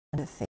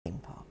and theme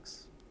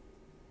parks.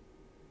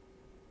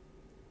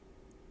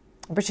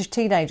 A British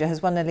teenager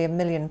has won nearly £1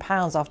 million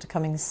after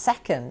coming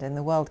second in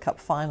the World Cup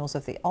finals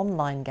of the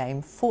online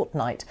game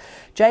Fortnite.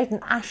 Jaden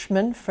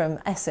Ashman from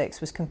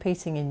Essex was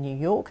competing in New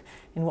York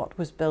in what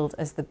was billed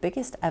as the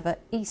biggest ever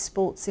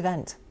esports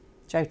event.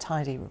 Joe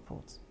Tidy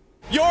reports.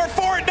 Your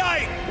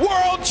Fortnite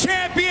World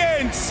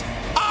Champions,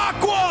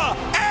 Aqua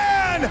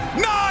and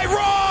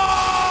Nyrock!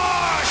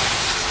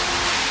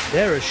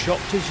 They're as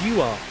shocked as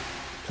you are.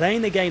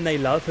 Playing the game they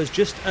love has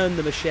just earned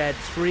them a shared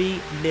 $3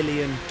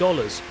 million,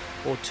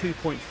 or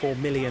 £2.4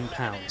 million.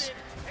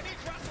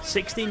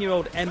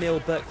 16-year-old Emil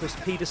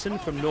Bergqvist-Pedersen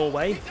from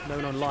Norway,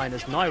 known online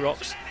as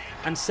Nyrox,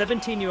 and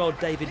 17-year-old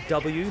David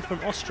W. from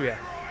Austria,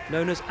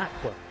 known as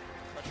Aqua.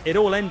 It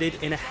all ended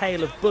in a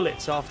hail of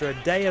bullets after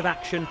a day of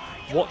action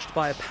watched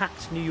by a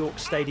packed New York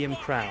Stadium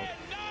crowd.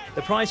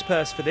 The prize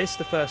purse for this,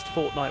 the first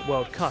Fortnite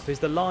World Cup, is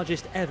the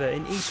largest ever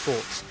in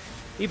esports.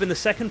 Even the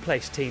second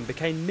place team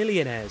became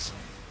millionaires.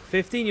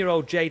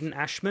 15-year-old Jaden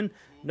Ashman,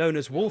 known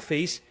as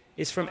Wolfies,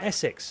 is from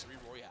Essex.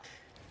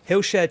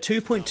 He'll share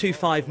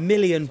 $2.25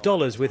 million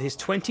with his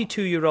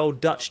 22-year-old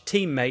Dutch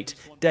teammate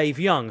Dave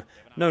Young,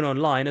 known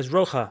online as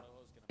Roja.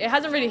 It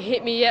hasn't really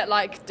hit me yet,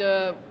 like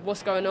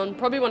what's going on.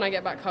 Probably when I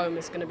get back home,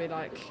 it's going to be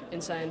like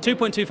insane.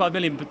 2.25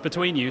 million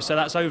between you, so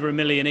that's over $1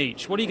 million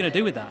each. What are you going to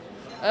do with that?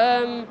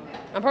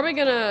 I'm probably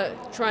going to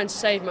try and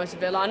save most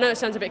of it. Like, I know it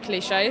sounds a bit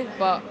cliche,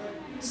 but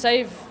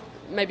save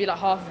maybe like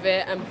half of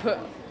it and put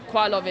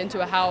quite a lot of it into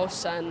a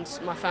house and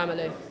my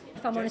family.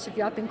 If I'm honest with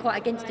you, I've been quite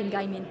against him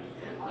gaming.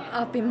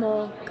 I've been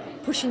more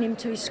pushing him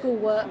to his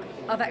schoolwork.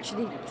 I've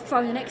actually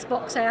thrown an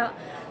Xbox out,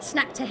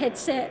 snapped a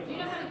headset.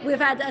 We've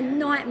had a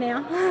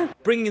nightmare.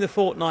 Bringing the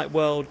Fortnite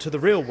world to the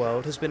real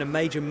world has been a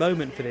major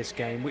moment for this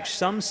game, which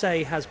some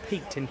say has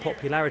peaked in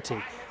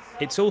popularity.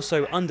 It's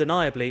also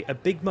undeniably a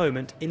big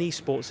moment in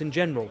esports in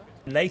general.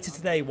 Later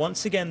today,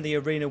 once again, the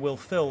arena will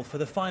fill for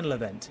the final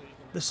event,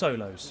 the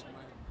solos.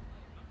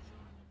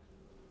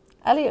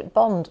 Elliot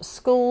Bond,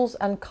 Schools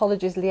and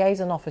Colleges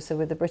Liaison Officer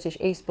with the British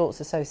Esports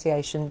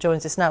Association,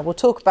 joins us now. We'll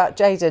talk about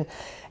Jaden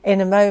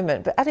in a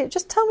moment. But Elliot,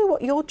 just tell me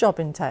what your job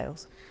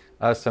entails.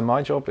 So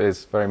my job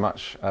is very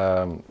much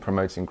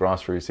promoting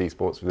grassroots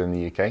esports within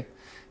the UK.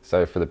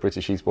 So for the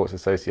British Esports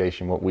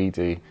Association, what we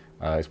do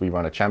is we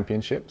run a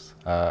championships,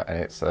 and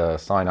it's a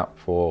sign up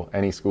for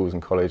any schools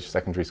and college,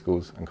 secondary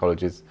schools and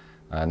colleges,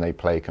 and they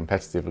play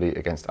competitively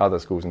against other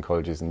schools and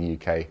colleges in the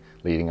UK,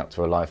 leading up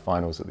to a live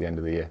finals at the end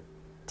of the year.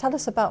 Tell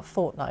us about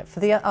Fortnite.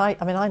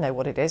 I mean, I know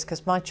what it is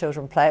because my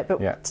children play it, but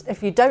yeah.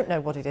 If you don't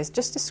know what it is,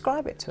 just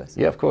describe it to us.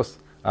 Yeah, of course.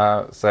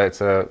 So it's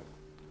a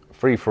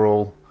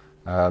free-for-all.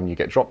 You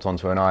get dropped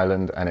onto an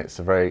island, and it's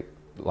a very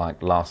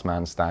last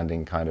man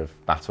standing kind of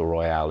battle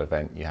royale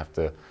event. You have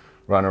to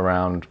run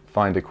around,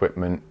 find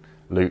equipment,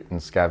 loot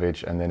and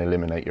scavenge, and then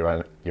eliminate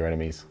your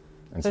enemies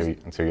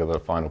until you're the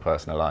final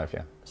person alive.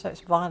 Yeah. So it's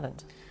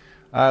violent.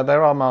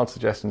 There are mild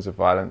suggestions of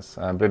violence,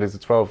 but it is a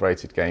 12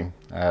 rated game,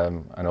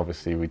 and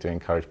obviously we do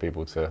encourage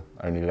people to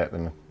only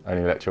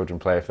let children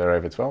play if they're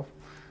over 12.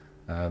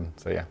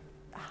 So yeah.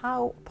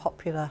 How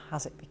popular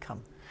has it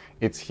become?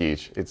 It's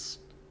huge. It's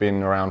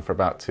been around for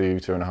about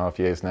 2.5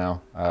 years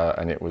now,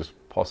 and it was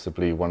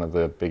possibly one of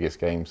the biggest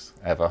games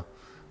ever.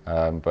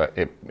 But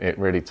it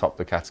really topped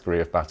the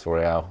category of Battle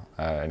Royale,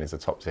 and is a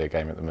top tier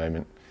game at the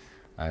moment.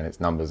 And its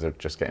numbers are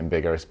just getting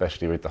bigger,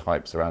 especially with the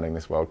hype surrounding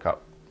this World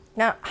Cup.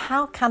 Now,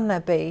 how can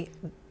there be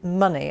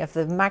money of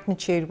the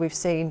magnitude we've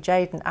seen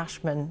Jaden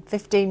Ashman,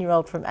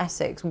 15-year-old from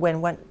Essex,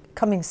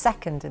 coming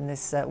second in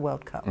this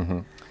World Cup? Mm-hmm.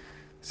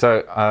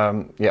 So,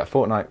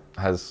 Fortnite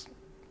has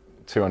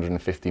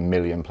 250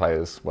 million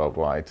players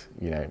worldwide.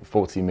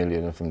 40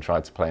 million of them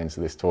tried to play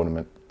into this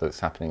tournament that's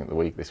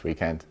happening this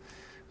weekend.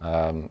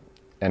 And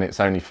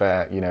it's only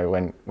fair,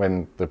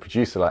 when the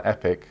producer like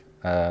Epic,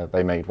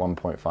 they made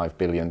 $1.5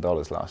 billion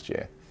last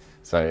year.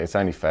 So it's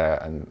only fair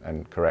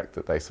and correct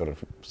that they sort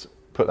of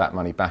put that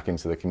money back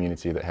into the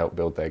community that helped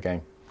build their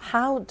game.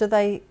 How do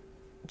they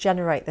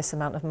generate this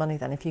amount of money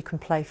then if you can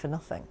play for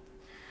nothing?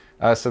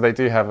 So they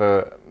do have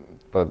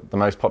the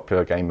most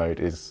popular game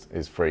mode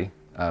is free,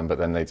 but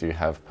then they do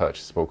have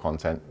purchasable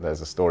content.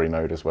 There's a story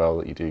mode as well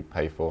that you do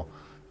pay for,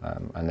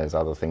 and there's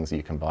other things that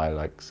you can buy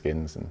like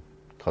skins and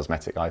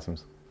cosmetic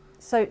items.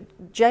 So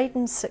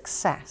Jaden's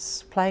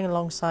success playing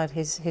alongside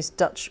his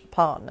Dutch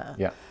partner,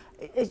 yeah.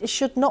 It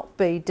should not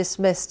be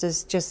dismissed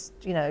as just,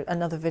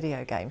 another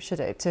video game, should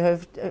it? To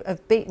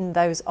have beaten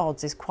those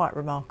odds is quite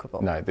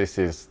remarkable. No, this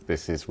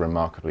is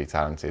remarkably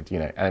talented,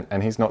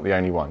 and he's not the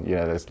only one.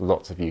 There's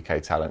lots of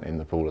UK talent in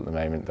the pool at the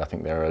moment. I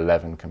think there are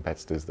 11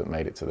 competitors that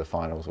made it to the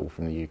finals, all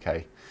from the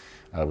UK,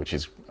 which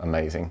is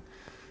amazing.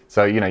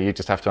 So, you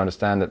just have to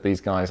understand that these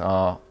guys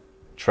are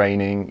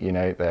training,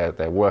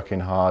 they're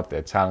working hard,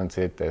 they're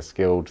talented, they're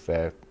skilled,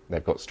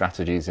 they've got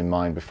strategies in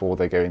mind before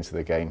they go into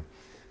the game,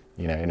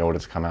 in order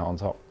to come out on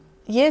top.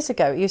 Years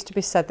ago, it used to be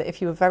said that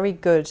if you were very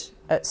good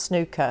at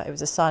snooker, it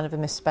was a sign of a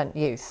misspent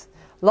youth.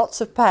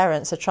 Lots of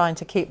parents are trying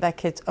to keep their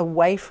kids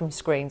away from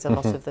screens a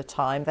lot of the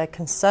time. They're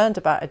concerned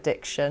about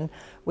addiction.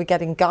 We're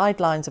getting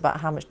guidelines about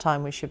how much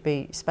time we should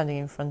be spending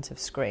in front of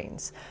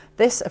screens.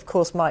 This, of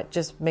course, might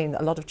just mean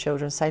that a lot of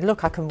children say,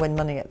 look, I can win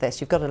money at this,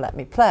 you've got to let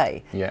me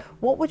play. Yeah.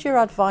 What would your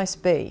advice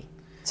be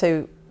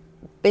to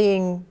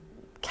being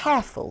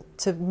careful,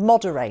 to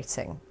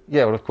moderating?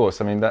 Yeah, well, of course.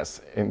 I mean,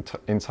 that's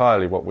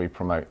entirely what we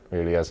promote,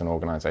 really, as an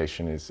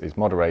organisation, is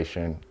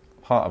moderation,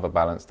 part of a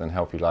balanced and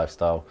healthy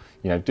lifestyle.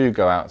 You know, do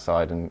go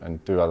outside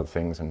and do other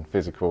things, and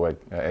physical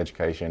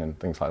education and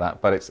things like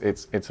that. But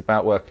it's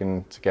about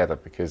working together,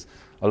 because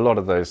a lot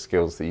of those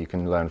skills that you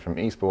can learn from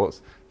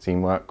esports,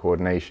 teamwork,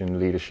 coordination,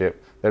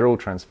 leadership, they're all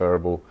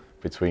transferable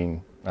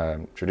between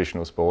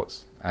traditional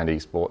sports and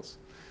esports.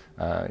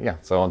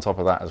 So on top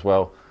of that as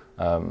well,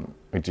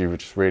 we do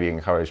just really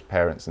encourage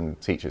parents and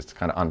teachers to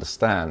kind of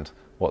understand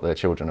what their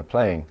children are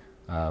playing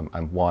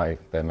and why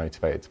they're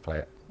motivated to play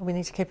it. We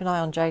need to keep an eye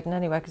on Jaden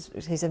anyway,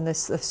 because he's in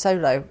this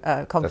solo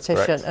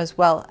competition as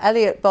well.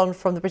 Elliot Bond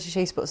from the British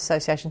Esports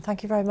Association,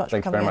 thank you very much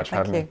for coming in. Thank you very much for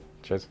having me.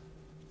 Cheers.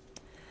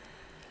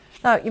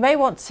 Now, you may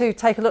want to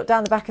take a look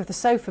down the back of the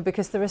sofa,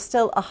 because there are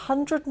still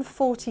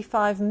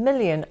 145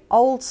 million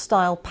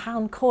old-style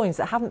pound coins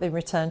that haven't been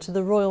returned to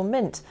the Royal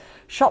Mint.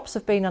 Shops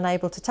have been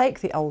unable to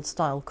take the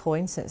old-style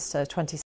coin since 2017.